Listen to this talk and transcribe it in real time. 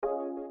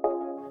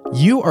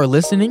You are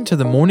listening to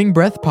the Morning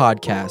Breath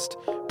Podcast.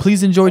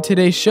 Please enjoy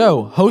today's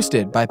show,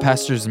 hosted by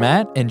Pastors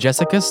Matt and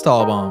Jessica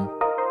Stahlbaum.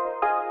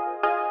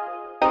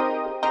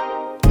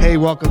 Hey,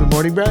 welcome to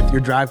Morning Breath,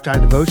 your drive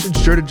time devotion,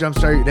 sure to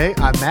jumpstart your day.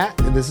 I'm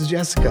Matt, and this is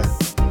Jessica.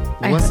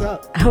 What's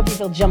up? I hope you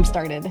feel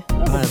jump-started.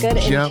 That was a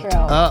good jumped intro.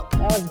 up.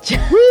 That was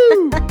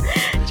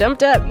Woo!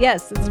 jumped up.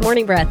 Yes, this is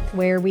Morning Breath,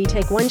 where we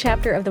take one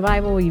chapter of the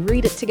Bible, we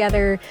read it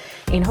together,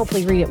 and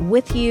hopefully read it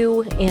with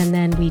you, and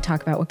then we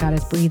talk about what God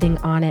is breathing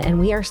on it. And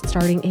we are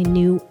starting a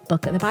new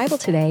book of the Bible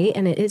today,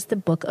 and it is the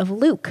book of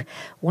Luke,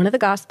 one of the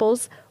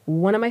Gospels,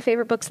 one of my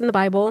favorite books in the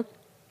Bible,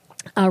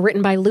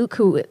 written by Luke,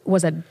 who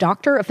was a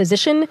doctor, a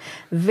physician,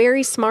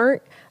 very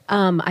smart.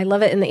 I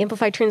love it in the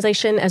Amplified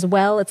translation as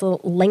well. It's a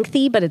little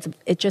lengthy, but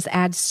it just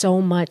adds so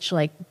much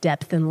like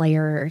depth and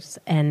layers,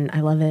 and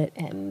I love it.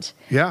 And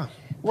Yeah.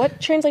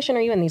 what translation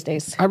are you in these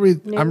days? I'm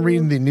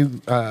reading the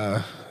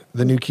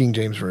New King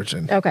James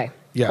Version. Okay.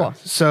 Yeah. Cool.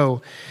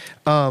 So,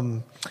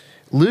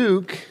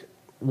 Luke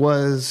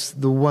was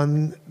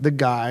the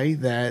guy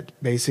that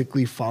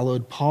basically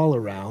followed Paul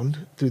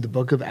around through the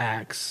book of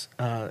Acts,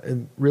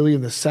 and really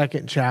in the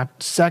second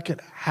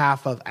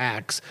half of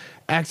Acts.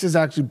 Acts is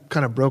actually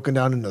kind of broken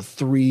down into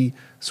three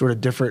sort of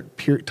different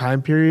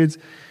time periods,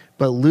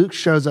 but Luke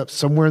shows up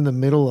somewhere in the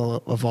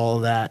middle of all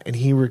of that, and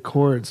he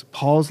records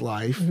Paul's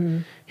life. Mm-hmm.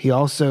 He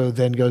also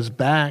then goes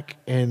back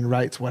and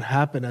writes what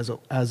happened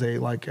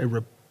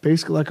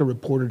basically like a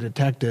reporter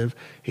detective.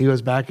 He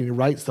goes back and he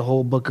writes the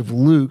whole book of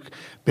Luke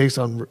based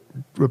on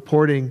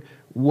reporting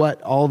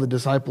what all the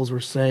disciples were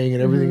saying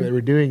and everything they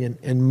were doing.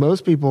 And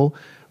most people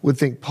would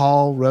think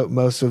Paul wrote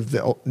most of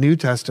the New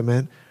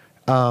Testament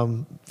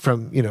from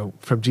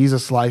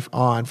Jesus' life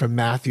on, from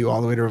Matthew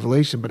all the way to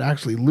Revelation. But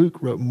actually,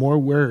 Luke wrote more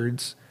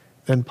words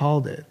than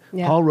Paul did.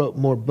 Yeah. Paul wrote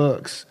more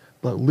books,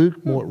 but Luke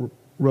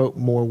wrote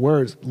more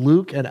words.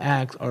 Luke and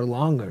Acts are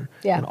longer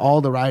than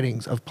all the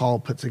writings of Paul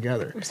put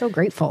together. I'm so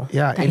grateful.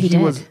 Yeah, that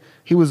and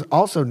he was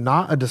also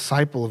not a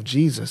disciple of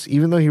Jesus.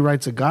 Even though he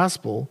writes a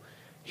gospel,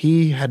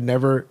 he had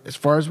never, as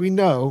far as we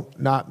know,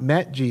 not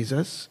met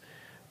Jesus.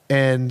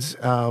 And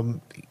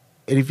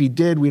if he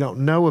did, we don't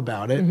know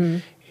about it. Mm-hmm.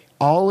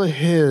 All of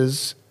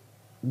his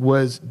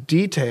was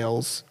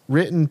details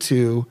written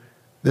to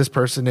this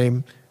person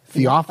named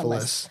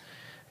Theophilus.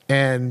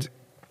 And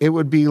it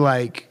would be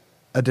like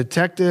a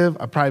detective,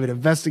 a private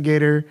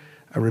investigator,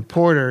 a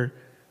reporter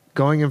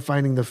going and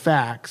finding the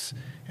facts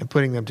and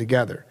putting them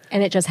together.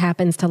 And it just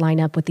happens to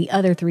line up with the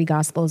other three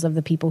Gospels of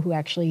the people who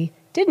actually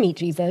did meet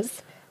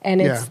Jesus.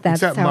 And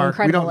that's how Mark.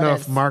 incredible we don't know it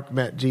is. if Mark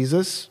met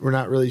Jesus. We're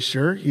not really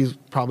sure. He's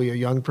probably a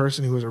young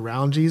person who was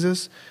around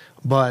Jesus.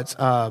 But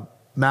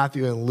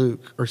Matthew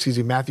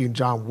and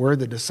John were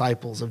the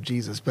disciples of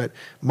Jesus. But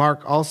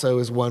Mark also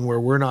is one where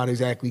we're not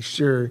exactly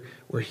sure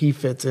where he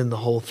fits in the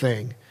whole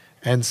thing.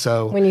 And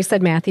so when you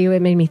said Matthew,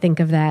 it made me think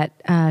of that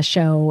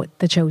show,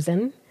 The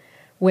Chosen,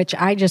 which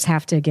I just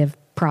have to give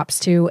props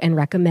to and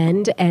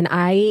recommend. And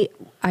I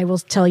will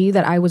tell you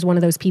that I was one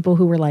of those people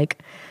who were like,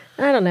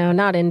 I don't know,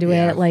 not into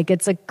it. Like,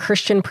 it's a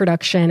Christian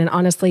production, and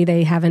honestly,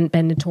 they haven't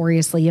been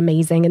notoriously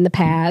amazing in the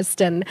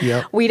past. And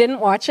we didn't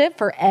watch it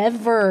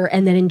forever.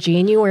 And then in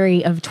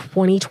January of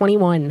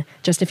 2021,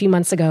 just a few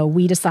months ago,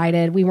 we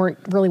decided we weren't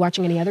really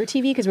watching any other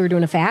TV because we were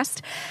doing a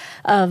fast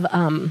of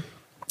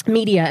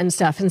media and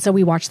stuff. And so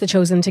we watched The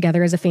Chosen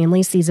together as a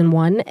family, season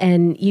 1,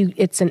 and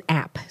it's an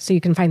app. So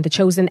you can find The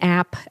Chosen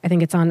app. I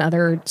think it's on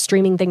other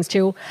streaming things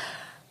too.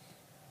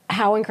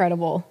 How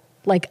incredible.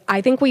 Like,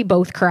 I think we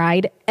both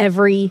cried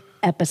every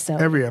episode.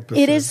 Every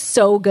episode. It is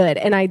so good.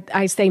 And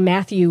I say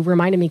Matthew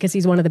reminded me because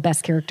he's one of the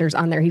best characters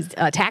on there. He's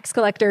a tax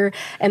collector,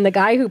 and the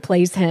guy who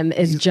plays him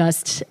is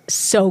just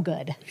so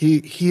good.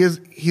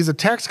 He's a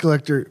tax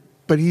collector,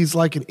 but he's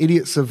like an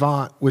idiot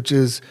savant, which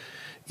is,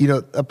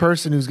 a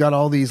person who's got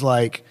all these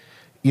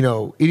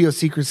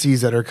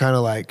idiosyncrasies that are kind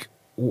of like,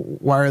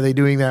 why are they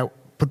doing that?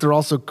 But they're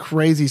also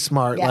crazy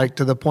smart, like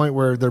to the point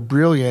where they're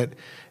brilliant.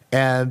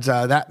 And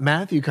that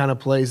Matthew kind of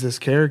plays this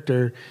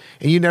character,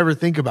 and you never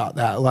think about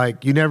that.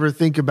 Like, you never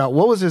think about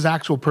what was his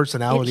actual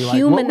personality like. It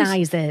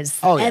humanizes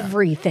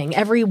everything,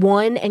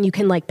 everyone, and you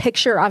can like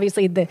picture.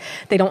 Obviously, they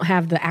don't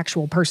have the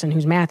actual person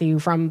who's Matthew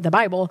from the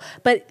Bible,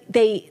 but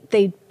they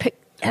pick.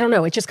 I don't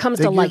know. It just comes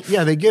to life.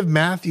 Yeah, they give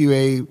Matthew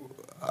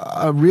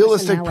a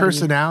realistic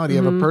personality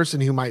of a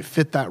person who might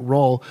fit that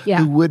role,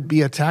 who would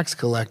be a tax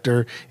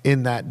collector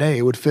in that day.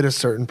 It would fit a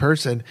certain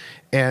person,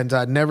 and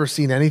I'd never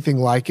seen anything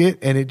like it.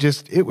 And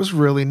it was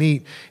really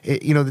neat.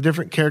 The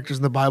different characters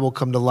in the Bible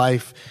come to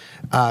life.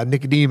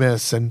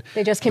 Nicodemus, and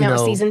they just came out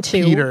with season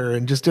 2. Peter,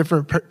 and just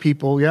different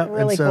people. Yep.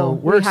 Really and so cool.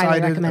 we're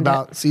excited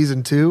about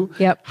season 2.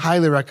 Yep.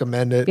 Highly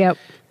recommend it. Yep.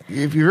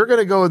 If you're going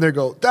to go in there,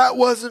 that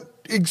wasn't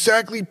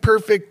exactly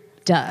perfect.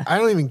 Duh. I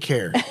don't even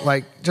care.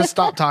 Like, just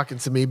stop talking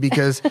to me,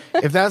 because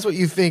if that's what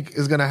you think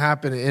is going to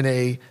happen in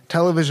a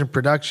television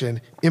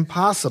production,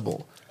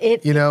 impossible.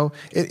 It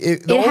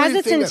has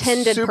its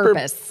intended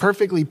purpose.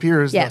 Perfectly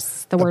pure is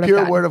the word pure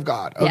of God. Word of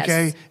God.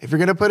 Okay, yes. If you're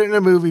going to put it in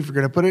a movie, if you're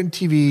going to put it in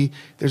TV,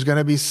 there's going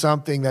to be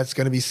something that's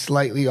going to be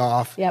slightly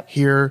off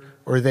here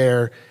or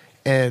there.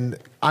 And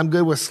I'm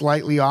good with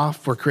slightly off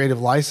for creative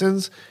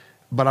license,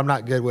 but I'm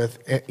not good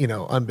with,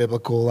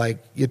 unbiblical. Like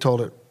you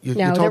told it, you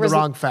No, told the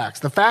wrong facts.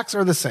 The facts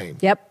are the same.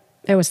 Yep.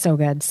 It was so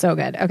good. So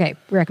good. Okay.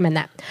 We recommend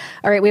that.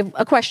 All right. We have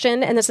a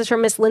question, and this is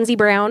from Miss Lindsay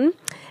Brown.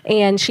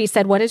 And she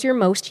said, what is your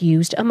most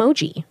used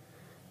emoji?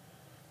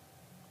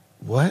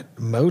 What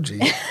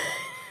emoji?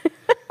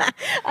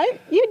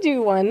 You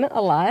do one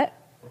a lot.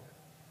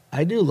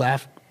 I do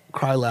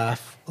cry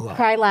laugh a lot.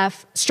 Cry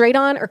laugh straight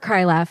on or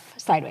cry laugh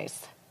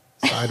sideways?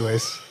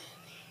 Sideways.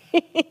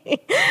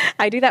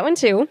 I do that one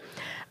too.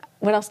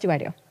 What else do I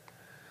do?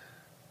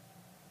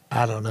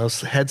 I don't know.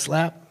 Head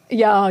slap?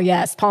 Yeah,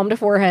 yes. Palm to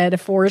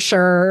forehead for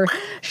sure.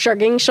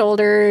 Shrugging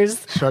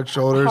shoulders. Shrug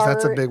shoulders. Heart.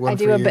 That's a big one I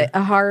do for you.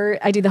 a heart.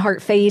 I do the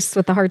heart face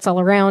with the hearts all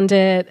around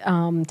it.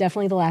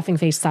 Definitely the laughing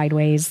face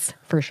sideways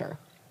for sure.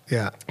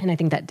 Yeah. And I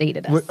think that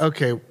dated us.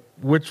 Okay.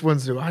 Which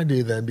ones do I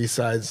do then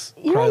besides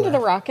You cry remember the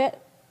laugh?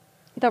 rocket?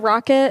 The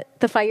rocket,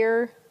 the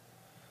fire.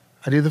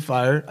 I do the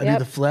fire. I do Yep.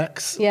 the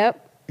flex.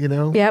 Yep.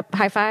 Yep. Yep.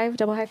 High five,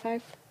 double high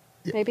five.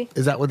 Maybe.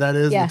 Is that what that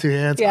is? Yeah. The two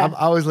hands? Yeah. I'm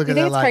always looking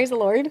you at think that it's like praise the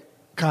Lord?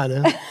 kind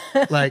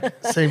of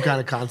like same kind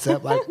of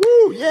concept. Like,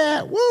 woo,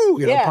 yeah, woo,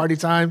 Yeah. party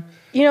time.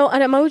 You know,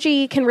 an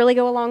emoji can really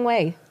go a long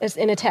way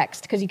in a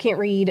text because you can't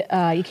read,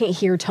 you can't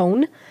hear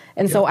tone.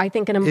 And so I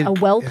think a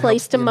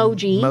well-placed It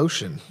helps emoji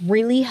emotion.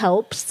 really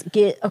helps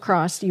get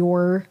across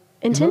your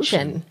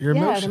intention. Emotion. Your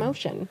yeah, emotion. an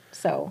emotion.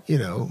 So,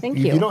 If thank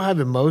you. you don't have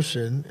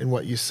emotion in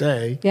what you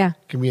say, Yeah.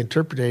 it can be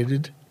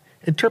interpreted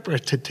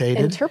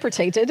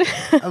Interpreted.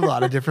 a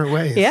lot of different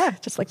ways. Yeah,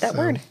 just like that So,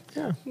 word.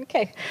 Yeah.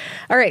 Okay.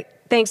 All right.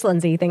 Thanks,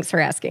 Lindsay. Thanks for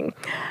asking.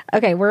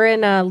 Okay, we're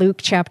in Luke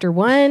chapter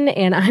 1,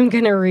 and I'm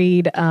going to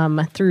read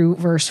through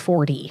verse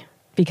 40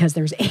 because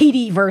there's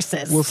 80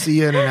 verses. We'll see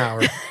you in an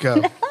hour.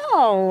 Go.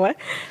 Oh,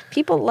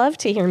 people love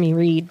to hear me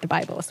read the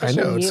Bible, I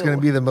especially know. It's you. going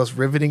to be the most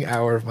riveting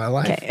hour of my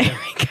life. Okay, here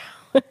we go.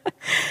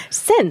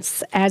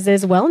 Since, as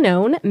is well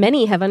known,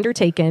 many have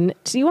undertaken.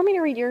 Do you want me to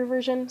read your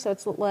version so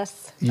it's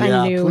less?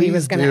 Yeah, I knew he please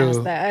was going to do.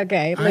 ask that.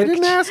 Okay. I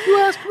didn't ask. You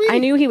asked me. I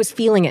knew he was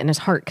feeling it in his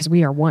heart because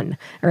we are one.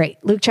 All right,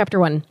 Luke chapter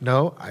 1.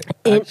 No,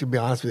 to be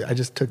honest with you, I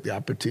just took the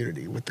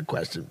opportunity with the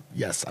question.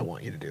 Yes, I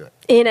want you to do it.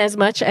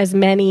 Inasmuch as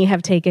many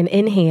have taken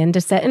in hand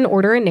to set in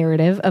order a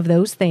narrative of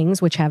those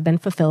things which have been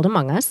fulfilled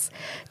among us,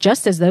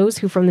 just as those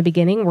who from the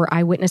beginning were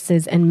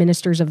eyewitnesses and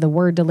ministers of the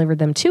word delivered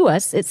them to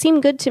us, it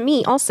seemed good to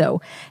me also,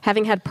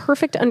 having had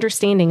perfect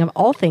understanding of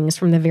all things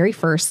from the very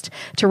first,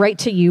 to write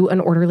to you an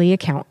orderly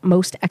account,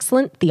 most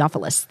excellent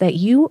Theophilus, that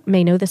you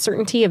may know the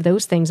certainty of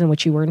those things in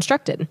which you were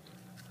instructed.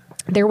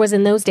 There was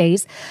in those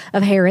days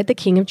of Herod, the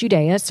king of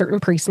Judea, a certain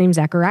priest named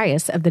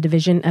Zacharias of the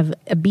division of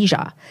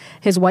Abijah.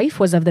 His wife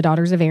was of the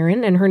daughters of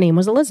Aaron, and her name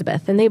was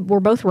Elizabeth, and they were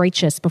both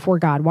righteous before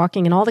God,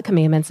 walking in all the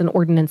commandments and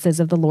ordinances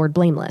of the Lord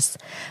blameless.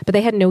 But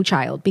they had no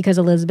child, because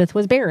Elizabeth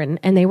was barren,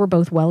 and they were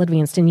both well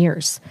advanced in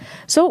years.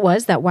 So it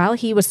was that while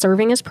he was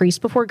serving as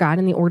priest before God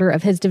in the order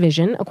of his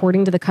division,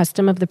 according to the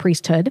custom of the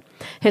priesthood,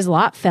 his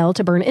lot fell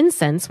to burn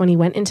incense when he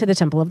went into the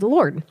temple of the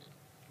Lord.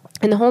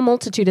 And the whole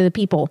multitude of the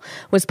people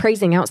was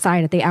praising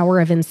outside at the hour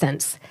of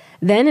incense.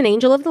 Then an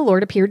angel of the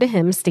Lord appeared to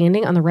him,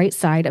 standing on the right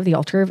side of the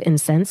altar of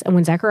incense. And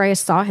when Zacharias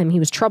saw him, he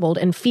was troubled,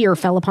 and fear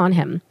fell upon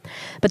him.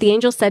 But the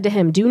angel said to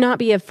him, "Do not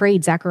be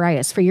afraid,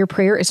 Zacharias, for your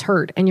prayer is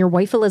heard, and your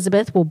wife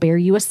Elizabeth will bear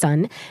you a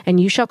son, and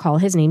you shall call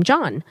his name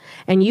John.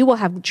 And you will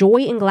have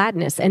joy and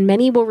gladness, and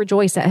many will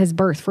rejoice at his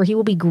birth, for he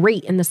will be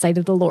great in the sight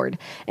of the Lord,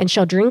 and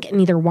shall drink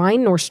neither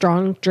wine nor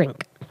strong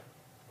drink.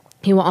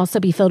 He will also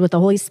be filled with the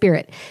Holy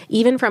Spirit,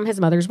 even from his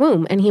mother's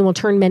womb, and he will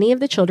turn many of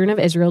the children of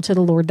Israel to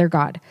the Lord their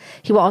God.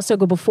 He will also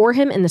go before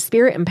him in the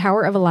spirit and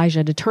power of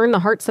Elijah to turn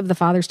the hearts of the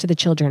fathers to the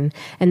children,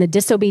 and the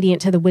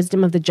disobedient to the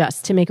wisdom of the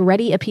just, to make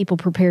ready a people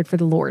prepared for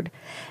the Lord."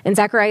 And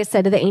Zacharias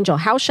said to the angel,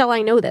 "How shall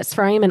I know this?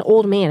 For I am an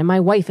old man, and my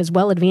wife is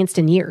well advanced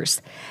in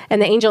years."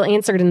 And the angel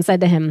answered and said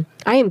to him,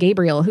 "I am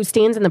Gabriel, who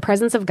stands in the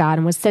presence of God,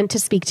 and was sent to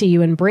speak to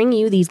you and bring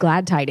you these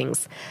glad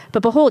tidings.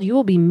 But behold, you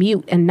will be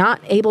mute and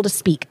not able to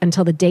speak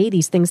until the day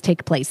these things take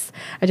place."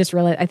 I just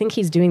realized, I think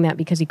he's doing that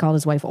because he called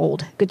his wife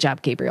old. Good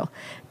job, Gabriel.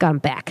 Got him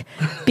back.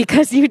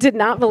 "Because you did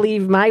not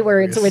believe my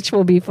words, which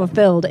will be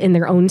fulfilled in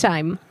their own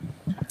time."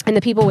 And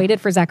the people waited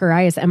for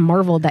Zacharias and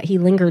marveled that he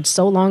lingered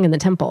so long in the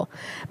temple.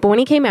 But when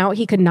he came out,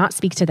 he could not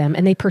speak to them,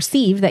 and they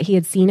perceived that he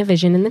had seen a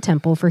vision in the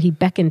temple, for he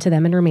beckoned to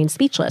them and remained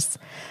speechless.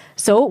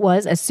 So it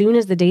was, as soon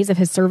as the days of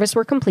his service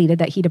were completed,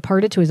 that he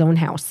departed to his own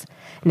house.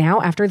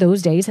 Now, after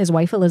those days, his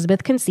wife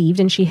Elizabeth conceived,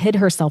 and she hid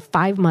herself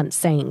 5 months,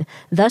 saying,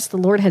 "Thus the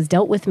Lord has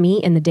dealt with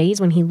me in the days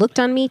when he looked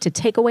on me to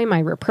take away my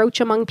reproach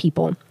among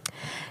people."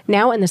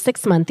 Now in the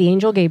 6th month, the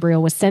angel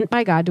Gabriel was sent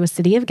by God to a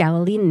city of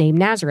Galilee named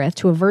Nazareth,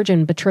 to a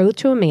virgin betrothed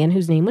to a man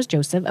whose name was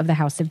Joseph, of the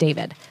house of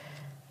David.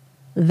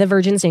 The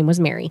virgin's name was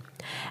Mary.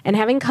 And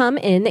having come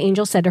in, the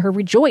angel said to her,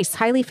 "Rejoice,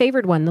 highly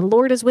favored one, the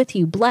Lord is with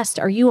you. Blessed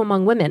are you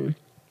among women."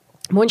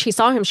 When she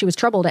saw him, she was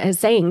troubled at his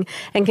saying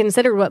and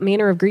considered what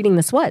manner of greeting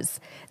this was.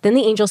 Then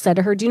the angel said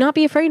to her, "Do not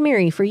be afraid,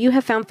 Mary, for you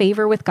have found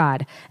favor with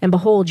God. And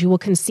behold, you will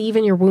conceive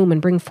in your womb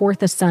and bring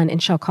forth a son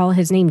and shall call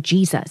his name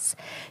Jesus.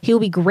 He will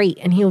be great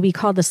and he will be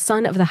called the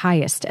Son of the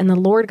Highest. And the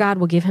Lord God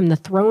will give him the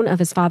throne of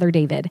his father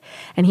David.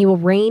 And he will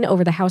reign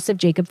over the house of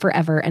Jacob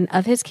forever, and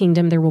of his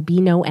kingdom there will be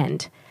no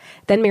end."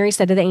 Then Mary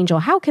said to the angel,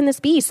 "How can this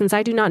be, since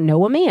I do not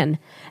know a man?"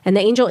 And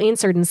the angel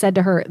answered and said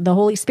to her, "The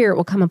Holy Spirit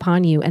will come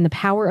upon you, and the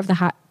power of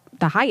the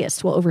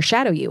Highest will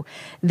overshadow you.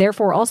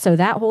 Therefore also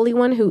that Holy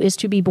One who is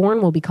to be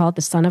born will be called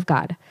the Son of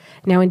God.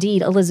 Now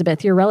indeed,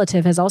 Elizabeth, your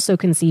relative, has also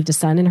conceived a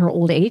son in her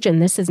old age,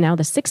 and this is now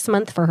the 6th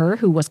month for her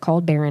who was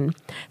called barren.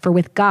 For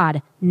with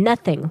God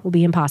nothing will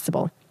be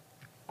impossible."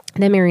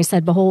 Then Mary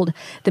said, "Behold,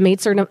 the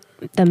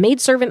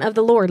maidservant of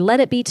the Lord, let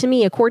it be to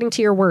me according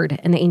to your word."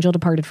 And the angel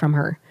departed from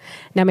her.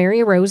 Now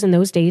Mary arose in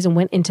those days and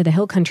went into the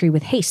hill country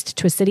with haste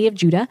to a city of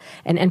Judah,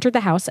 and entered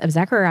the house of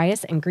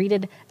Zacharias and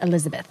greeted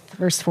Elizabeth.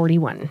 Verse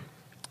 41.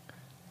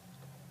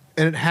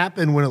 And it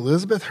happened when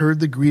Elizabeth heard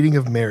the greeting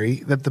of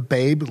Mary that the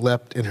babe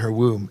leapt in her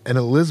womb, and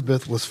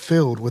Elizabeth was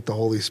filled with the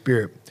Holy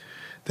Spirit.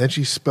 Then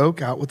she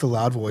spoke out with a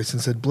loud voice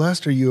and said,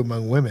 "Blessed are you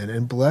among women,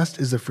 and blessed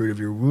is the fruit of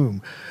your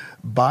womb.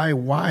 By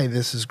why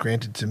this is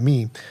granted to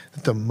me,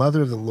 that the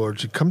mother of the Lord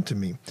should come to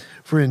me.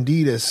 For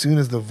indeed, as soon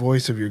as the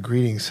voice of your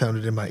greeting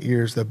sounded in my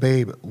ears, the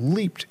babe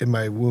leaped in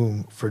my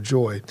womb for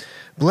joy.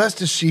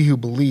 Blessed is she who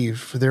believed,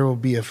 for there will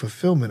be a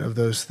fulfillment of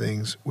those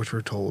things which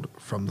were told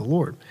from the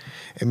Lord."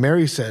 And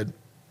Mary said,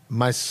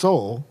 "My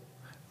soul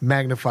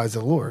magnifies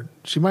the Lord."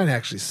 She might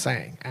actually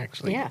sang,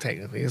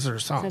 technically. This is her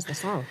song. Says the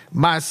song.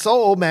 "My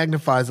soul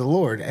magnifies the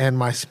Lord, and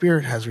my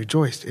spirit has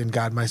rejoiced in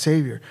God my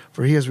Savior.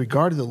 For he has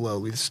regarded the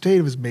lowly, the state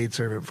of his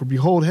maidservant. For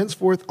behold,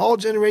 henceforth all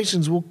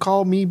generations will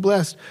call me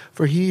blessed.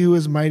 For he who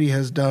is mighty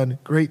has done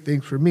great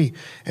things for me,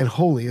 and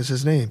holy is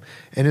his name.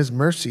 And his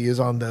mercy is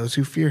on those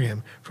who fear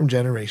him from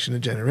generation to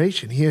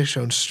generation. He has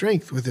shown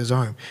strength with his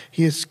arm.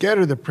 He has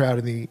scattered the proud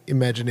in the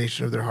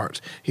imagination of their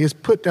hearts. He has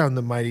put down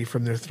the mighty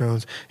from their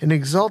thrones, and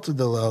exalted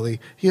the lowly.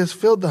 He has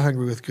filled the hungry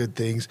with good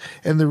things,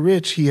 and the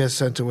rich he has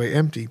sent away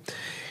empty.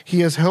 He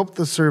has helped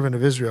the servant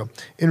of Israel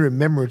in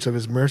remembrance of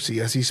his mercy,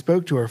 as he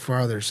spoke to our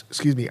fathers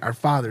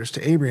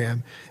to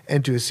Abraham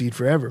and to his seed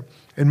forever."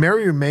 And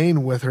Mary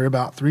remained with her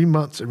about 3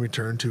 months and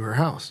returned to her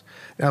house.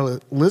 Now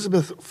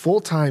Elizabeth full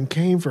time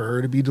came for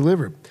her to be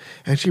delivered,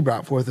 and she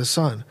brought forth a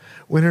son.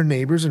 When her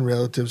neighbors and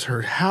relatives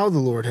heard how the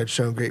Lord had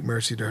shown great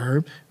mercy to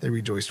her, they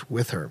rejoiced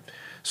with her.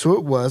 So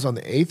it was on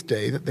the 8th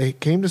day that they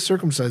came to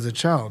circumcise the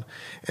child,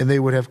 and they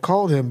would have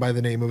called him by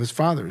the name of his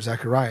father,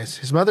 Zacharias.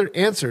 His mother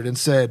answered and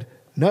said,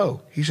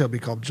 "No, he shall be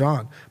called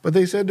John." But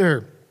they said to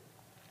her,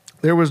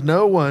 there is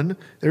no one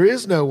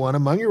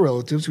among your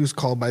relatives who is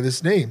called by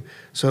this name."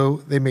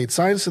 So they made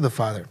signs to the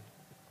father.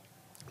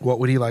 What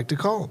would he like to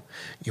call him?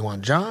 You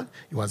want John?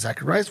 You want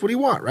Zacharias? What do you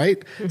want, right?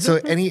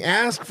 And he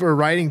asked for a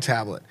writing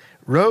tablet,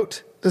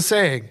 wrote the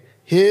saying,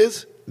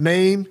 "His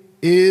name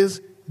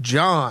is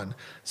John."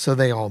 So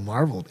they all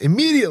marveled.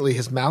 Immediately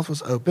his mouth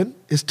was open,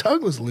 his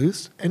tongue was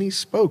loose, and he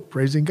spoke,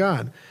 praising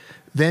God.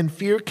 Then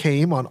fear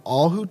came on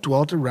all who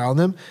dwelt around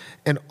them,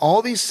 and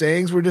all these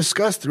sayings were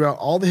discussed throughout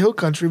all the hill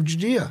country of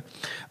Judea.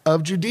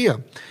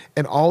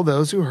 And all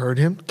those who heard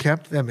him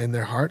kept them in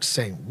their hearts,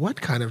 saying,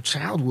 "What kind of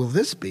child will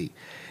this be?"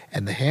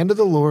 And the hand of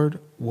the Lord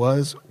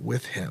was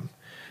with him.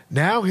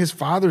 Now his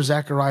father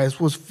Zacharias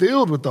was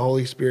filled with the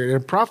Holy Spirit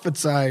and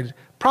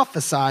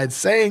prophesied,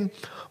 saying,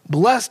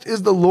 "Blessed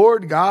is the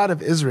Lord God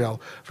of Israel,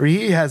 for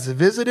he has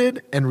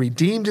visited and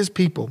redeemed his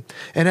people,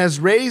 and has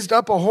raised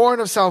up a horn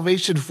of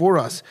salvation for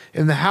us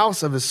in the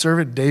house of his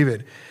servant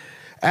David,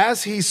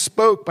 as he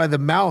spoke by the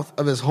mouth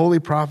of his holy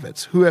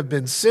prophets, who have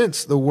been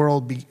since the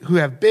world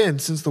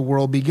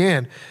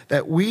began,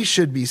 that we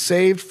should be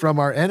saved from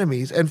our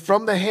enemies and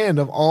from the hand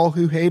of all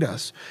who hate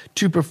us,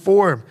 to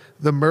perform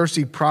the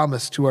mercy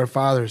promised to our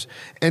fathers,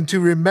 and to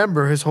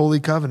remember his holy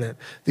covenant,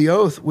 the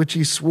oath which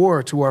he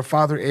swore to our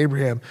father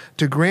Abraham,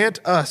 to grant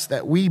us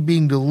that we,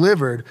 being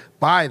delivered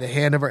by the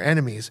hand of our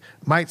enemies,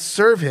 might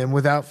serve him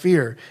without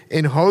fear,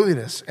 in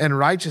holiness and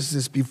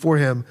righteousness before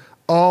him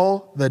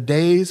all the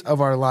days of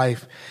our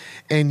life.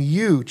 And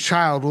you,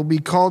 child, will be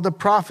called the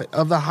prophet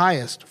of the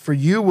highest, for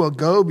you will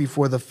go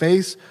before the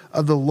face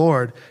of the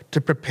Lord to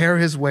prepare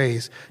his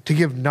ways, to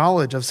give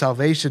knowledge of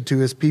salvation to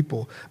his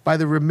people by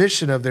the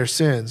remission of their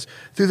sins,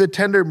 through the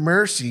tender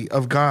mercy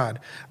of God,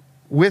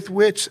 with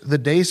which the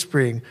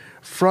dayspring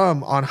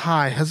from on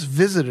high has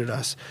visited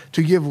us,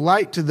 to give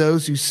light to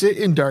those who sit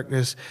in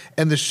darkness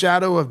and the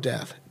shadow of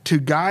death, to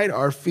guide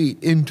our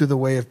feet into the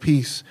way of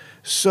peace."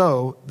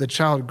 So the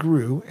child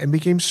grew and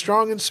became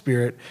strong in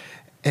spirit,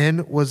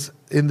 and was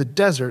in the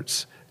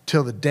deserts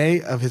till the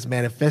day of his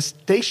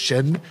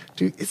manifestation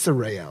to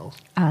Israel.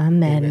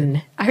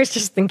 Amen. I was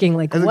just thinking,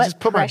 like, what just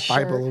put pressure.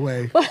 my Bible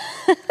away.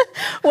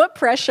 What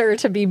pressure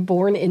to be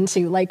born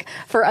into. Like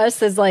for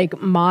us as like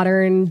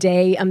modern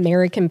day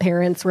American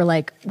parents, we're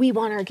like, we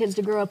want our kids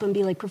to grow up and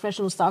be like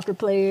professional soccer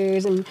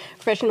players and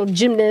professional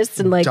gymnasts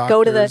and like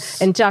go to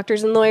and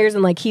doctors and lawyers.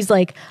 And like, he's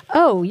like,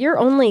 oh, you're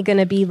only going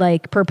to be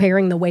like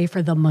preparing the way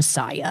for the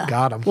Messiah.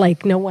 Got him.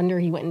 Like, no wonder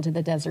he went into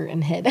the desert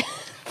and hid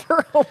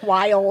for a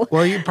while.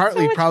 Well, you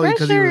probably because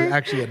he pressure. was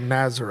actually a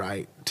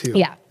Nazarite too.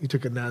 Yeah. He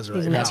took a Nazarite.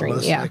 He's a vow, Nazarene,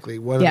 most yeah. likely.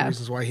 One of Yeah. the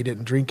reasons why he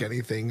didn't drink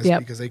anything is Yep.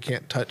 because they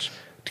can't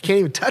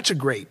even touch a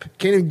grape.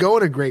 Can't even go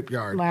in a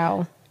grapeyard.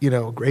 Wow. You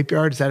know,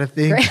 graveyard, is that a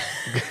thing?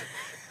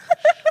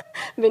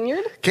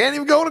 Vineyard? Can't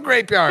even go in a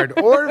graveyard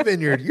or a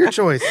vineyard. Your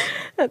choice.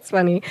 That's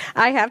funny.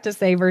 I have to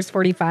say verse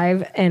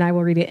 45, and I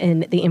will read it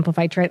in the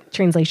Amplified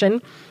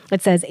translation.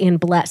 It says, and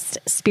blessed,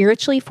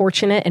 spiritually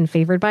fortunate and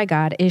favored by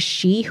God is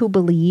she who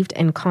believed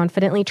and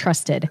confidently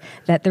trusted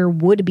that there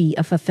would be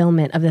a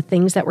fulfillment of the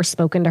things that were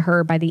spoken to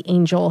her by the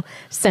angel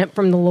sent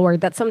from the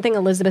Lord. That's something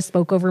Elizabeth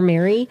spoke over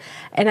Mary.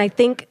 And I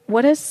think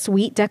what a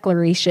sweet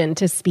declaration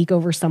to speak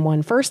over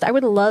someone. First, I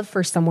would love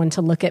for someone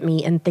to look at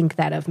me and think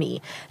that of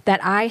me,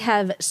 that I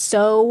have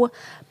so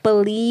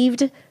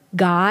believed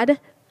God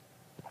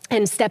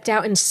and stepped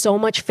out in so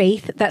much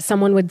faith that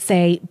someone would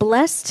say,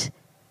 blessed,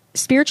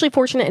 spiritually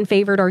fortunate and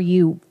favored are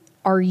you,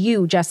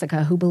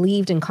 Jessica, who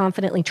believed and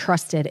confidently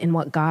trusted in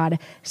what God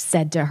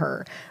said to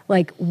her.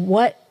 Like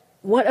what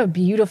a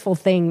beautiful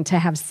thing to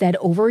have said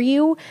over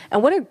you,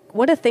 and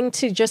what a thing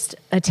to just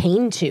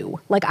attain to.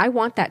 Like, I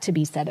want that to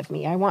be said of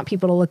me. I want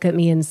people to look at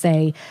me and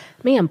say,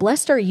 man,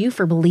 blessed are you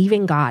for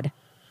believing God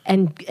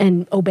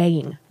and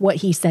obeying what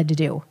he said to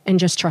do and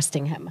just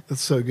trusting him.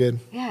 That's so good.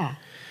 Yeah.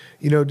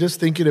 You know, just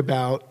thinking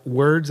about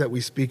words that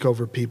we speak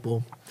over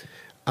people,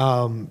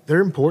 they're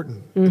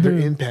important. Mm-hmm. They're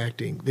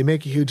impacting. They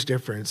make a huge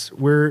difference.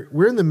 We're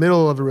in the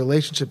middle of a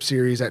relationship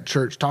series at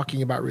church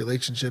talking about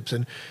relationships.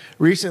 And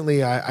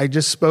recently I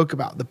just spoke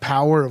about the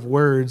power of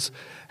words,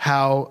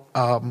 how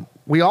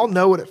we all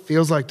know what it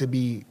feels like to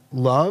be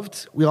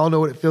loved. We all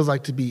know what it feels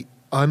like to be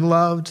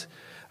unloved.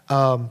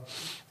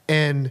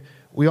 And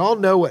we all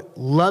know what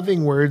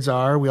loving words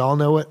are. We all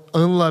know what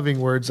unloving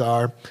words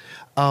are.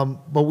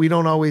 But we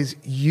don't always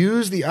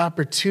use the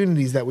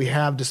opportunities that we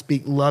have to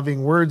speak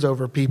loving words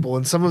over people.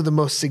 And some of the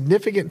most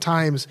significant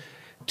times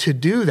to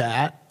do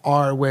that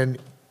are when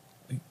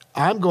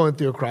I'm going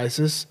through a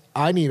crisis,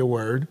 I need a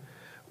word.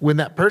 When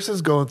that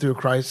person's going through a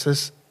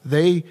crisis,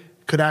 they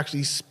could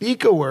actually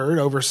speak a word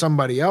over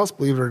somebody else,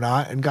 believe it or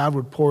not, and God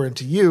would pour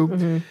into you.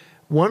 Mm-hmm.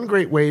 One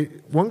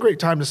great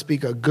time to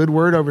speak a good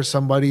word over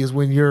somebody is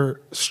when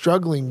you're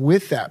struggling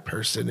with that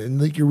person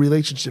and your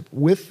relationship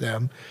with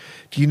them.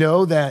 Do you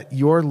know that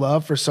your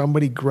love for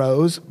somebody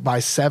grows by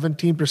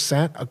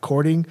 17%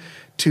 according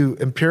to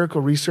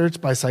empirical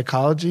research by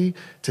psychology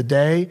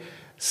today?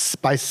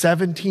 By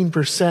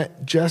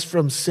 17% just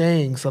from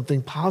saying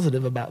something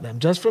positive about them,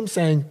 just from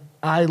saying,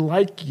 I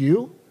like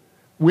you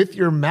with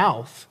your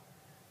mouth.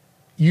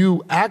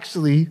 You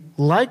actually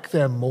like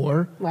them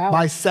more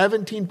by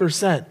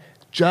 17%.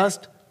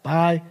 Just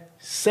by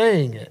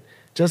saying it,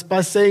 just by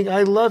saying,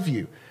 I love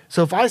you.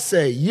 So if I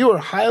say you are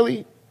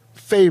highly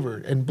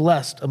favored and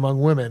blessed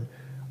among women,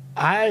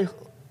 I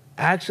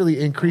actually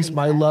increase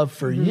my love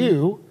for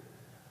you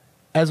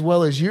as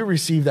well as you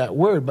receive that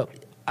word. But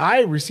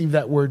I receive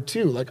that word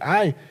too. Like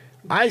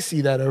I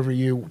see that over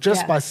you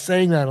just by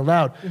saying that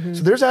aloud. Mm-hmm.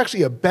 So there's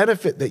actually a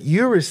benefit that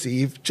you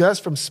receive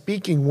just from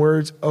speaking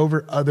words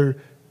over other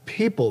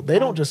people. They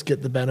don't just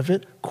get the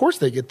benefit. Of course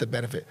they get the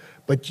benefit,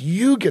 but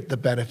you get the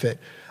benefit.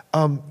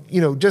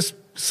 Just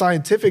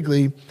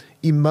scientifically,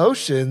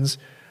 emotions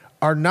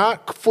are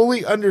not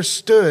fully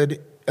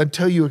understood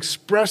until you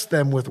express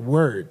them with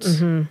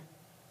words. Mm-hmm.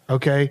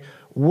 Okay?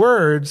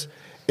 Words,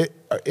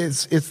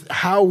 it's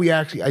how we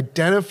actually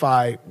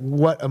identify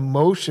what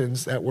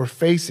emotions that we're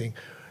facing.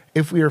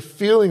 If we are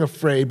feeling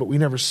afraid, but we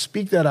never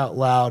speak that out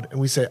loud,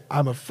 and we say,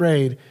 I'm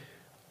afraid,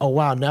 oh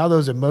wow, now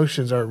those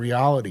emotions are a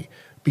reality.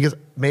 Because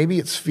maybe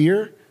it's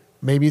fear,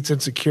 maybe it's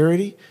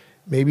insecurity,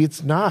 maybe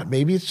it's not,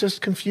 maybe it's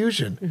just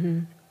confusion. Mm-hmm.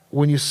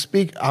 When you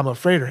speak, I'm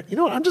afraid, or, you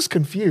know what, I'm just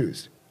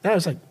confused. Now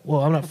it's like,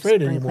 well, I'm not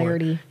afraid anymore.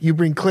 Clarity. You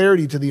bring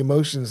clarity to the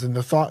emotions and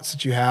the thoughts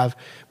that you have,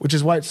 which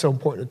is why it's so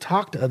important to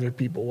talk to other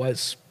people, why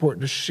it's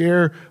important to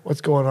share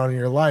what's going on in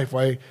your life.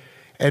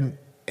 And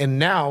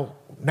now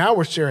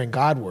we're sharing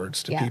God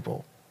words to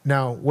people.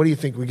 Now, what do you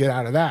think we get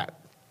out of that?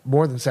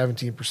 More than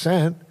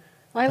 17%.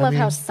 Well, I love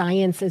how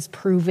science is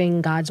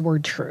proving God's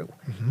word true.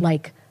 Mm-hmm.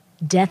 Like,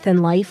 death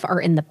and life are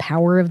in the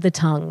power of the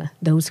tongue.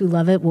 Those who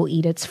love it will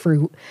eat its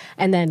fruit.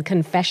 And then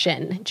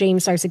confession.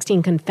 James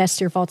 5:16, confess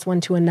your faults one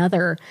to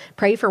another.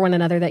 Pray for one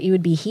another that you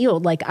would be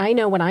healed. Like, I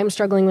know when I'm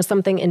struggling with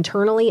something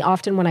internally,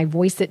 often when I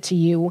voice it to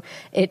you,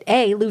 it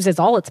A, loses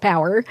all its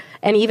power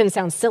and even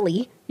sounds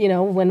silly,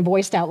 when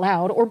voiced out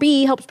loud, or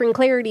B, helps bring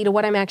clarity to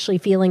what I'm actually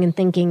feeling and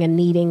thinking and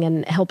needing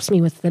and helps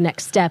me with the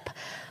next step.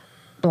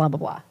 Blah,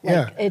 blah,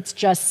 blah. It's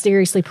just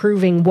seriously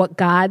proving what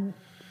God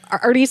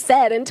already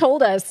said and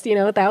told us,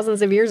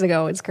 thousands of years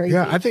ago. It's crazy.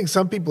 Yeah, I think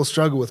some people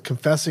struggle with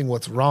confessing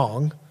what's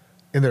wrong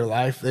in their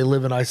life. They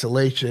live in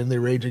isolation. They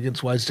rage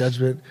against wise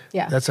judgment,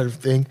 Yeah. that sort of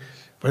thing.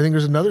 But I think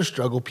there's another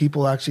struggle.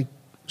 People actually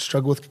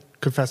struggle with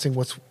confessing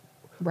what's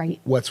Right.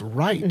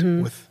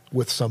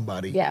 with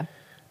somebody. Yeah.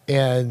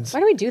 And Why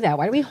do we do that?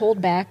 Why do we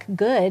hold back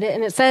good?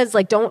 And it says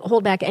like don't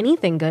hold back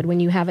anything good when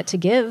you have it to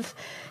give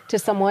to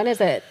someone. Is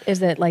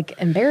it like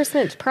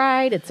embarrassment, it's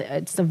pride,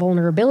 it's the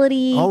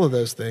vulnerability? all of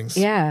those things.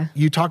 Yeah.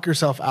 You talk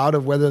yourself out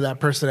of whether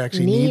that person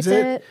actually needs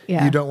it.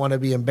 Yeah. You don't want to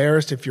be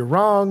embarrassed if you're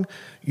wrong.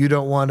 You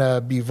don't want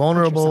to be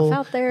vulnerable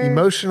yourself out there.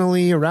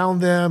 emotionally around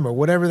them or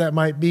whatever that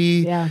might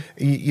be. Yeah.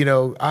 You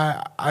know,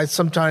 I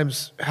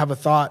sometimes have a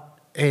thought,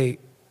 hey,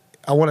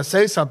 I want to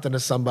say something to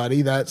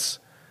somebody that's,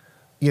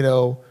 you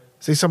know,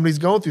 say somebody's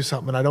going through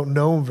something and I don't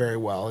know them very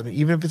well. And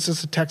even if it's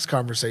just a text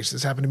conversation,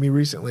 this happened to me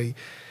recently.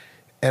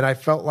 And I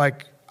felt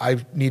like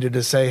I needed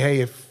to say,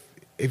 hey,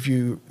 if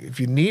you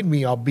need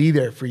me, I'll be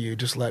there for you.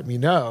 Just let me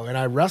know. And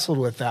I wrestled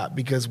with that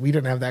because we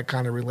didn't have that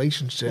kind of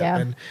relationship. Yeah.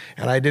 And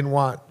I didn't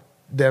want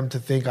them to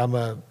think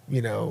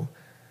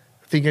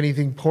think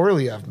anything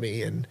poorly of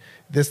me and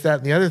this, that,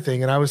 and the other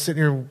thing. And I was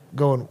sitting here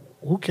going,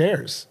 who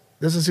cares?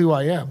 This is who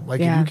I am.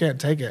 Like, Yeah. if you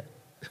can't take it,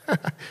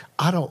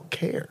 I don't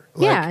care.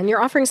 Like, Yeah, and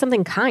you're offering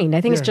something kind. I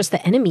think it's Yeah. just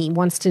the enemy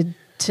wants to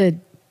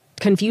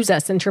confuse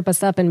us and trip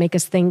us up and make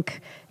us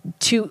think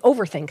to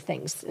overthink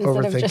things instead of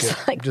overthink just it.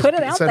 like Just put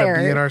it out instead there.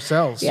 of being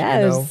ourselves.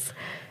 Yes. You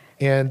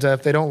know? And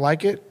if they don't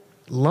like it,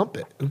 lump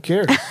it. Who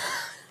cares?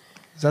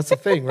 That's the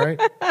thing, right?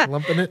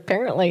 Lumping it.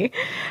 Apparently.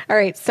 All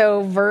right.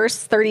 So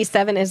verse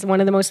 37 is one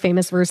of the most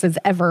famous verses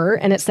ever.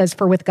 And it says,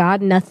 for with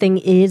God, nothing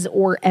is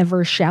or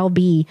ever shall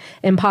be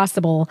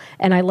impossible.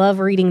 And I love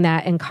reading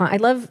that. And I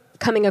love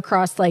coming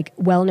across like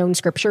well-known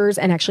scriptures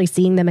and actually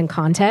seeing them in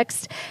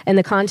context. And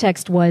the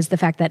context was the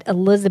fact that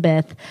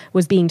Elizabeth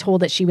was being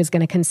told that she was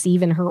going to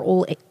conceive in her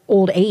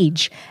old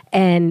age.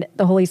 And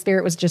the Holy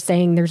Spirit was just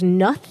saying, there's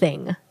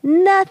nothing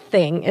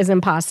is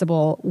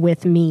impossible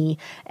with me.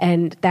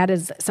 And that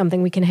is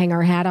something we can hang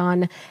our hat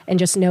on and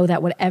just know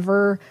that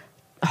whatever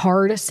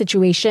hard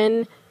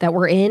situation that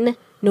we're in,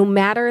 no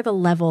matter the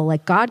level,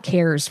 like God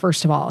cares,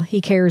 first of all.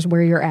 He cares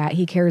where you're at.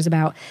 He cares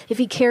about, if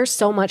he cares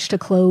so much to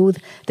clothe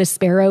the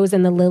sparrows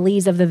and the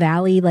lilies of the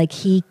valley, like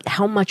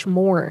how much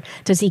more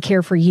does he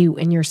care for you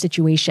in your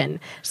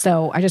situation?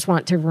 So I just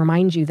want to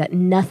remind you that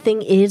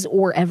nothing is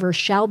or ever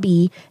shall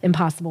be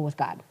impossible with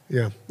God.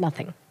 Yeah,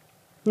 Nothing.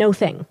 No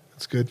thing.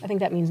 that's good. I think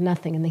that means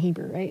nothing in the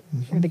Hebrew, right?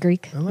 Or the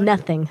Greek? I like it.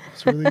 Nothing.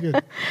 It's really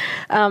good.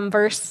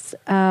 Verse,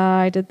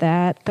 I did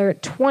that,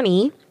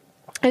 20.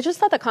 I just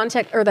thought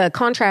the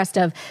contrast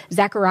of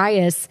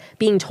Zacharias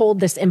being told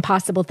this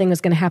impossible thing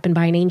was going to happen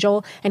by an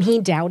angel, and he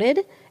doubted,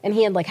 and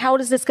he had like, how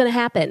is this going to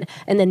happen?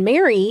 And then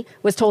Mary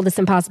was told this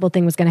impossible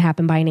thing was going to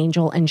happen by an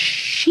angel, and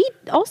she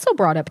also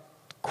brought up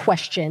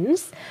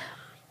questions,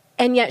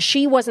 and yet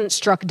she wasn't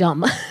struck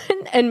dumb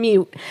and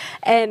mute.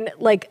 And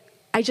like,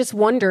 I just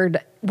wondered,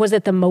 was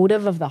it the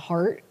motive of the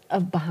heart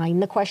of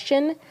behind the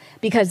question?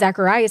 Because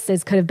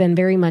Zacharias' could have been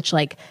very much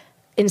like,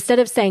 instead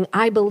of saying,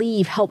 I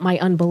believe, help my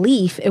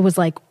unbelief, it was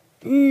like,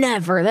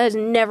 never, that is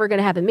never going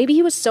to happen. Maybe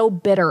he was so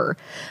bitter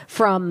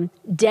from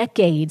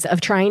decades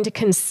of trying to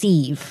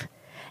conceive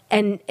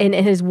and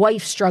his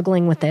wife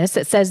struggling with this.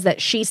 It says that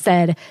she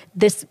said,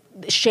 this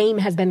shame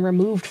has been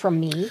removed from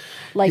me.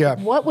 Like, Yeah.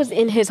 what was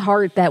in his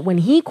heart that when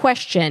he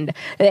questioned,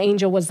 the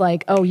angel was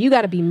like, oh, you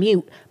got to be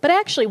mute. But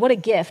actually, what a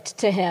gift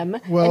to him.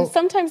 Well- and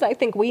sometimes I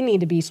think we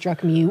need to be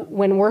struck mute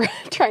when we're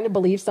trying to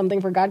believe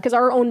something for God, because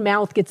our own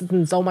mouth gets us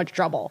in so much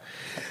trouble.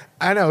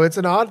 I know it's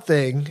an odd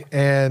thing,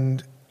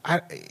 and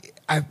a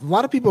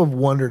lot of people have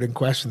wondered and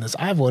questioned this.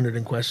 I've wondered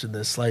and questioned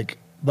this,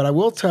 but I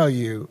will tell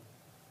you.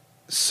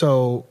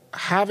 So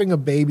having a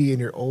baby in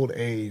your old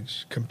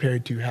age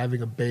compared to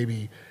having a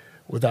baby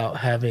without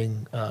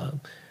having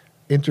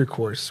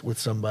intercourse with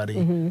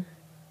somebody,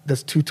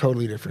 that's two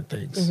totally different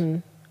things.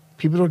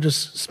 People don't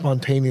just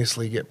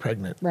spontaneously get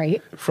pregnant,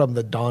 Right. from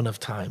the dawn of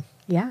time.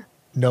 Yeah.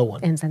 No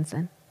one. And since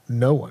then.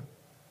 No one.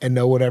 And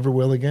no one ever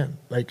will again.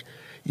 Like,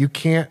 you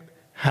can't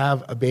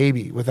have a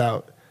baby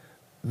without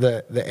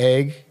the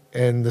egg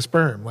and the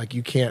sperm. Like,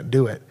 you can't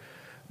do it.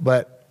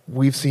 But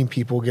we've seen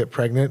people get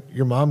pregnant.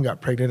 Your mom got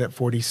pregnant at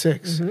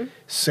 46.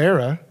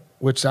 Sarah,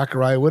 which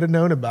Zachariah would have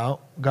known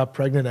about, got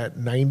pregnant at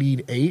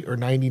 98 or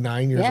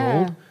 99 years Yeah.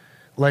 old.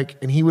 Like,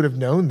 and he would have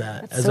known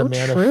that That's as so a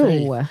man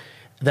true. of faith.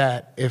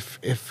 That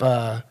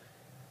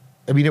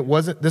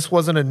this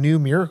wasn't a new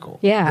miracle.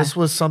 Yeah. This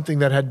was something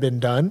that had been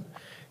done.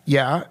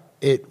 Yeah,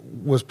 it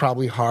was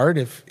probably hard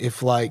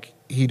if like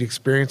he'd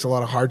experienced a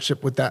lot of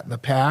hardship with that in the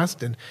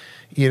past, and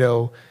he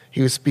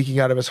was speaking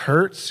out of his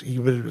hurts. He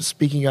would have been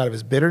speaking out of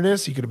his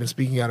bitterness. He could have been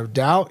speaking out of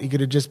doubt. He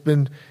could have just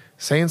been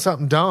saying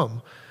something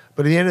dumb.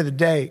 But at the end of the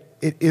day,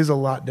 it is a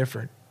lot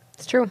different.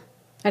 It's true.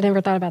 I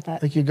never thought about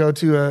that. Like, you go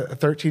to a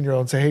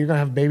 13-year-old and say, hey, you're going to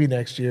have a baby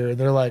next year. And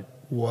they're like,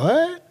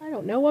 what? I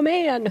don't know a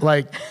man.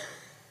 Like,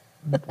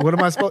 what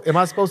am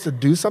I supposed to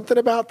do something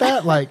about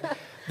that? Like,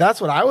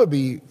 that's what I would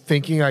be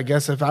thinking, I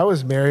guess, if I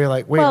was Mary.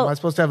 Like, wait, Well, am I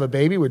supposed to have a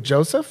baby with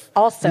Joseph?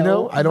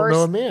 Also, I don't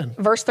know a man.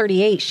 Verse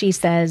 38, she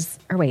says,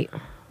 or wait,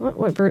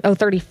 what verse? Oh,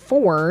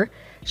 34,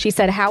 she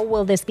said, how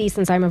will this be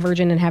since I'm a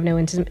virgin and have no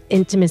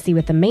intimacy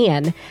with a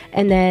man?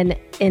 And then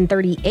in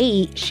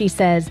 38, she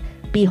says,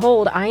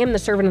 behold, I am the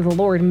servant of the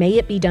Lord. May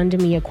it be done to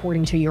me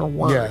according to your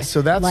word. Yeah,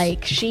 so that's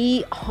like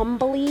she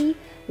humbly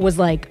was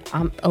like,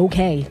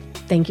 okay,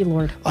 thank you,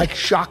 Lord. Like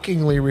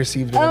shockingly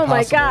received an oh my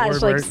impossible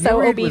gosh, word. like so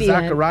you read obedient.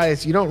 With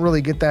Zacharias, you don't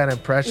really get that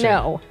impression.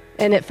 No,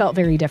 and it felt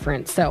very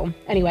different. So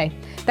anyway,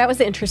 that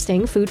was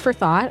interesting. Food for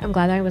thought. I'm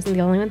glad I wasn't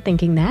the only one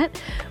thinking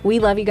that. We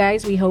love you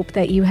guys. We hope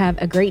that you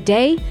have a great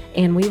day,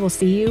 and we will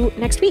see you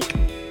next week.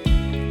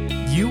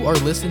 You are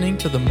listening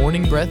to the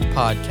Morning Breath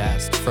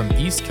podcast from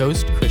East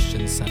Coast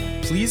Christian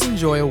Center. Please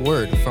enjoy a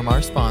word from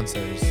our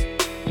sponsors.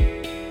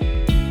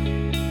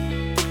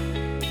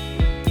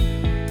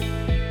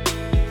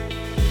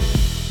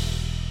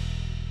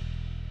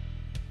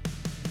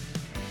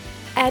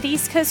 At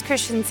East Coast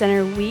Christian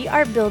Center, we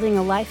are building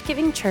a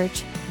life-giving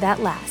church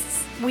that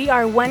lasts. We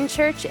are one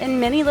church in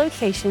many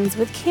locations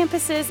with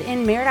campuses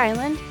in Merritt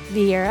Island,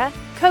 Viera,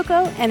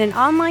 Cocoa, and an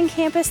online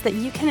campus that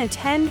you can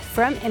attend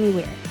from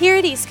anywhere. Here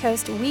at East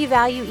Coast, we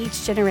value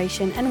each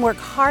generation and work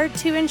hard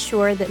to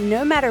ensure that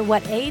no matter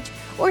what age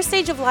or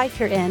stage of life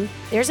you're in,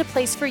 there's a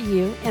place for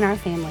you in our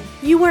family.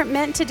 You weren't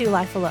meant to do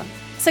life alone,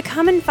 so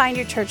come and find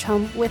your church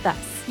home with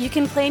us. You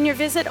can plan your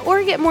visit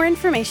or get more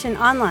information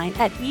online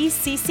at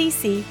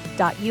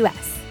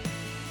eccc.us.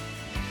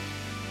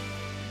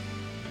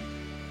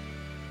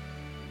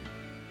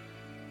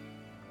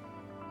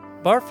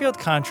 Barfield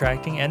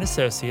Contracting and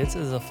Associates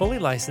is a fully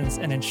licensed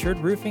and insured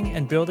roofing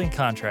and building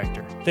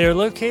contractor. They are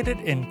located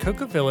in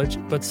Cocoa Village,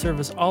 but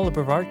service all of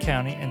Brevard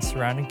County and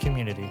surrounding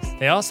communities.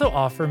 They also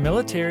offer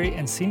military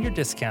and senior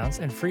discounts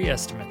and free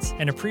estimates,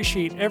 and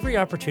appreciate every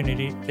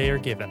opportunity they are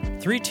given.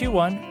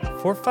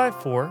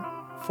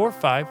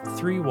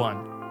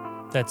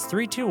 321-454-4531. That's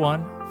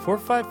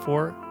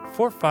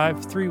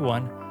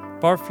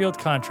 321-454-4531. Barfield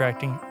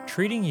Contracting,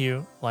 treating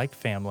you like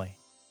family.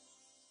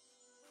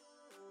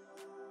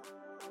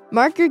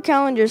 Mark your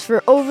calendars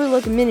for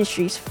Overlook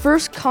Ministries'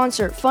 first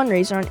concert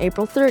fundraiser on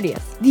April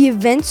 30th. The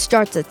event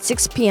starts at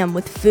 6 p.m.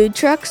 with food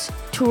trucks,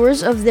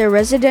 tours of their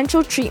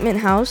residential treatment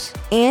house,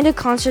 and a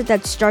concert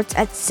that starts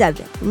at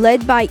 7,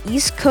 led by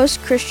East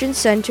Coast Christian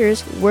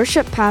Center's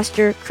worship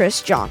pastor,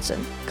 Chris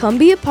Johnson. Come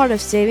be a part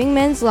of saving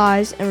men's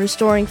lives and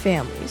restoring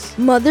families.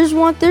 Mothers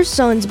want their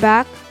sons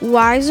back,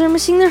 wives are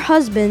missing their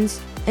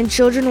husbands, and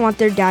children want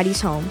their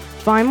daddies home.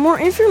 Find more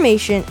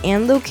information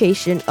and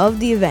location of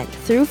the event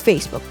through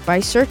Facebook by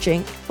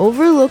searching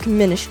Overlook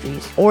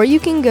Ministries, or you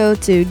can go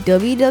to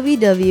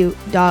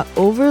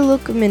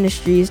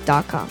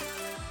www.overlookministries.com.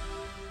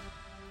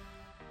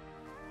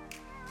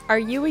 Are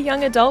you a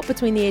young adult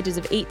between the ages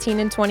of 18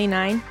 and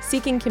 29,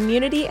 seeking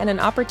community and an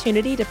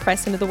opportunity to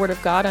press into the Word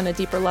of God on a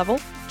deeper level?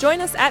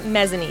 Join us at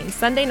Mezzanine,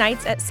 Sunday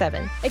nights at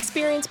 7.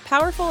 Experience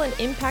powerful and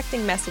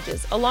impacting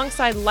messages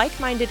alongside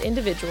like-minded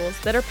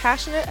individuals that are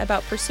passionate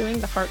about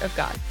pursuing the heart of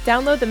God.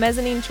 Download the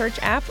Mezzanine Church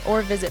app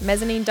or visit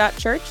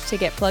mezzanine.church to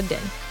get plugged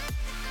in.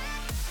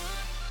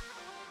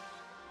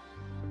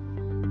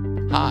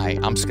 Hi,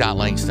 I'm Scott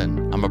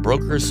Langston. I'm a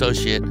broker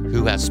associate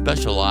who has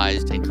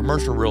specialized in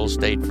commercial real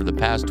estate for the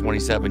past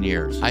 27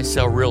 years. I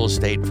sell real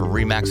estate for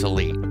RE/MAX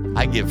Elite.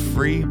 I give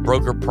free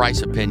broker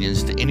price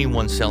opinions to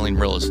anyone selling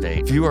real estate.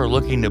 If you are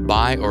looking to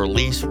buy or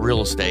lease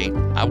real estate,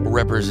 I will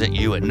represent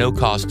you at no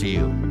cost to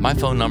you. My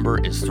phone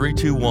number is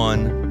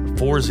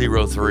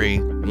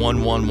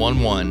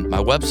 321-403-1111. My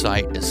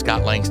website is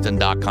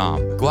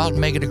scottlangston.com. Go out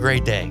and make it a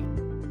great day.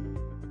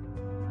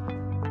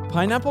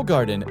 Pineapple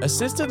Garden,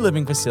 assisted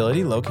living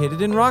facility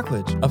located in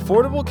Rockledge.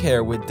 Affordable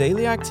care with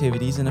daily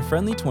activities and a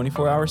friendly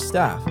 24-hour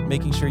staff,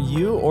 making sure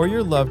you or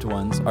your loved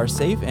ones are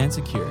safe and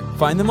secure.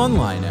 Find them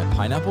online at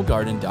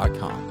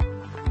pineapplegarden.com.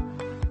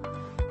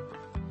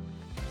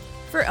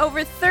 For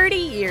over 30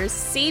 years,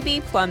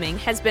 CB Plumbing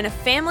has been a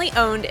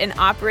family-owned and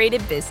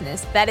operated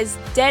business that is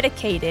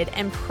dedicated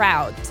and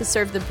proud to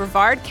serve the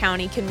Brevard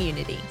County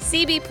community.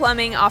 CB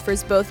Plumbing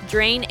offers both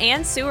drain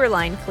and sewer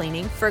line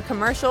cleaning for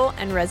commercial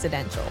and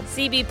residential.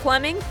 CB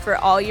Plumbing for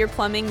all your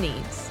plumbing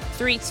needs.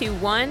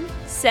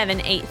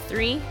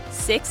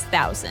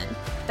 321-783-6000.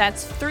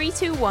 That's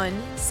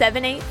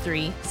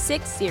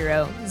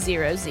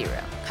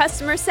 321-783-6000.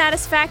 Customer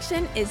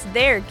satisfaction is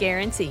their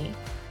guarantee.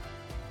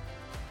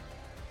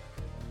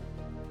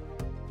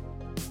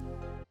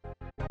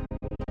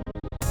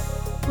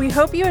 We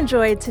hope you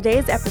enjoyed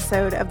today's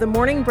episode of the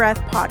Morning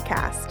Breath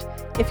podcast.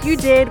 If you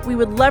did, we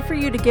would love for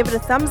you to give it a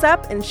thumbs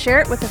up and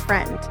share it with a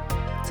friend.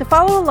 To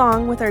follow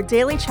along with our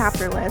daily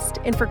chapter list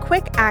and for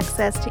quick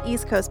access to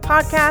East Coast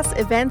podcasts,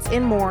 events,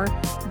 and more,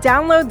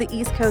 download the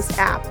East Coast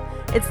app.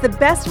 It's the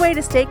best way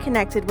to stay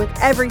connected with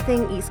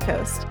everything East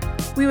Coast.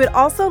 We would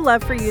also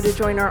love for you to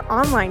join our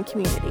online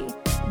community.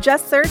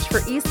 Just search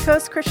for East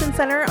Coast Christian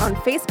Center on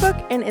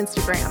Facebook and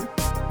Instagram.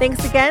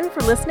 Thanks again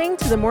for listening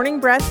to the Morning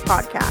Breath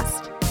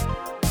podcast.